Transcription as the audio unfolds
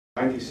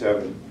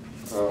97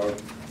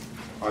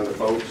 on the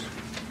boats.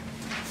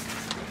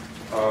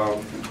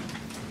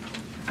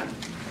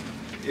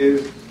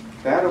 Is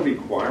that a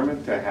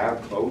requirement to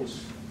have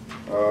boats?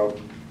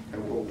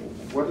 And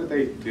what do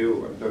they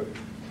do?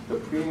 The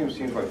premium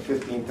seems like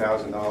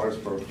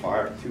 $15,000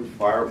 for two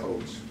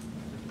fireboats.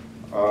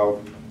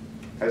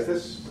 Has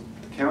this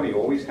county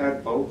always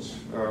had boats,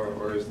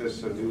 or is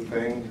this a new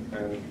thing?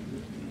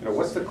 And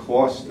what's the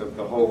cost of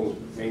the whole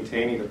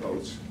maintaining the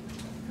boats?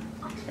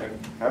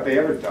 And have they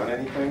ever done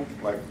anything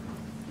like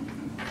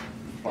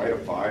fight a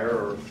fire,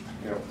 or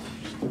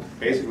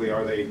basically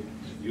are they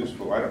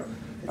useful? I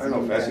don't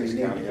know if Essex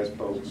County has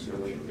boats,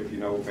 or if you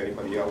know of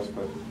anybody else,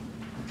 but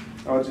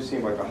it just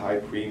seemed like a high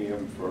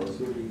premium for.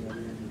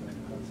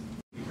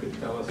 You could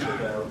tell us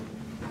about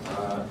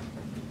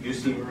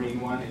UC Marine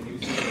 1 and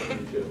UC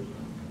Marine 2,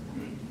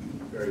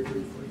 very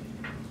briefly.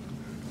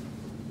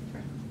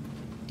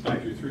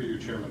 Thank you, through you,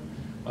 Chairman.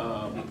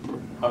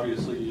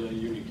 Obviously,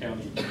 Union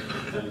County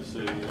has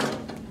a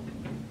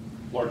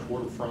large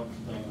waterfront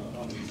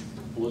on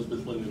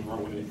Elizabeth, Linden,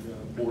 Rahway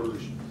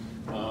borders.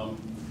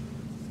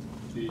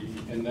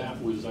 And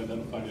that was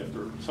identified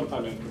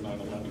sometime after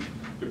 9/11.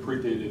 It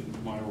predated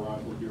my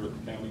arrival here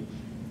at the county,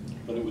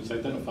 but it was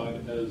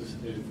identified as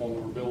a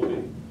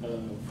vulnerability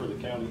for the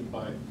county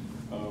by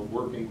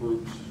working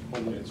groups,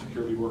 Homeland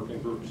Security working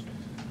groups.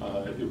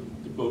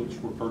 The boats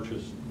were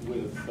purchased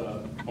with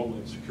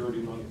Homeland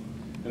Security money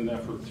in an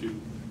effort to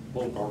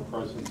bulk our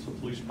presence, a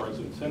police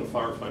presence, and a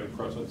firefighting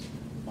presence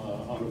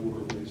on the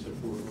waterways of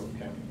Fort Worth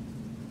County.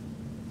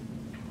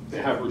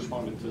 They have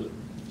responded to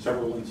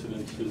several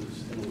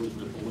incidences in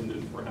Elizabeth and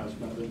Linden for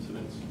hazmat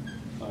incidents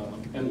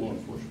and law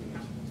enforcement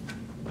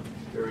incidents.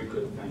 Very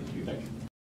good, thank you. Thank you.